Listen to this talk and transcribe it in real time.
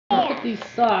these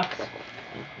socks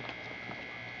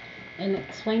and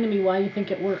explain to me why you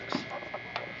think it works.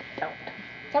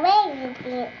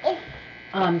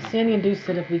 Sandy and Deuce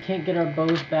said if we can't get our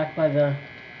bows back by the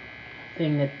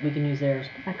thing that we can use theirs.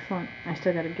 Excellent. I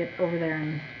still got to get over there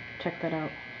and check that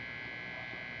out.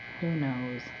 Who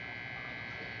knows?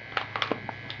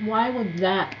 Why would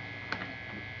that?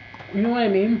 You know what I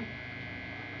mean?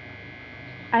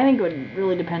 I think it would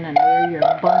really depend on where your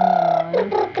bunion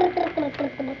was.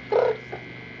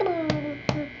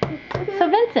 So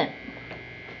Vincent,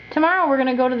 tomorrow we're going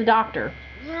to go to the doctor.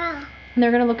 Yeah. And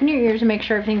they're going to look in your ears and make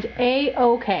sure everything's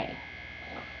A-okay.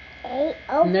 A-okay.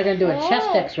 And they're going to do a chest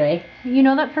x-ray. You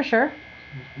know that for sure?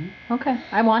 Mm-hmm. Okay.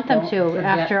 I want them to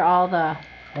after all the...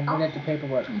 Don't forget the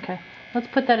paperwork. Okay. Let's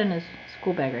put that in his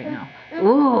school bag right now.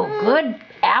 Ooh, good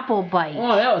apple bite.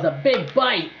 Oh, that was a big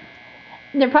bite.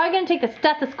 They're probably going to take the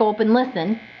stethoscope and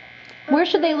listen. Where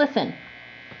should they listen?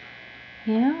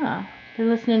 Yeah. They're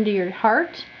listening to your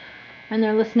heart and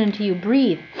they're listening to you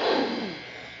breathe.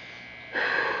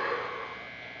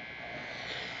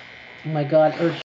 Oh my God,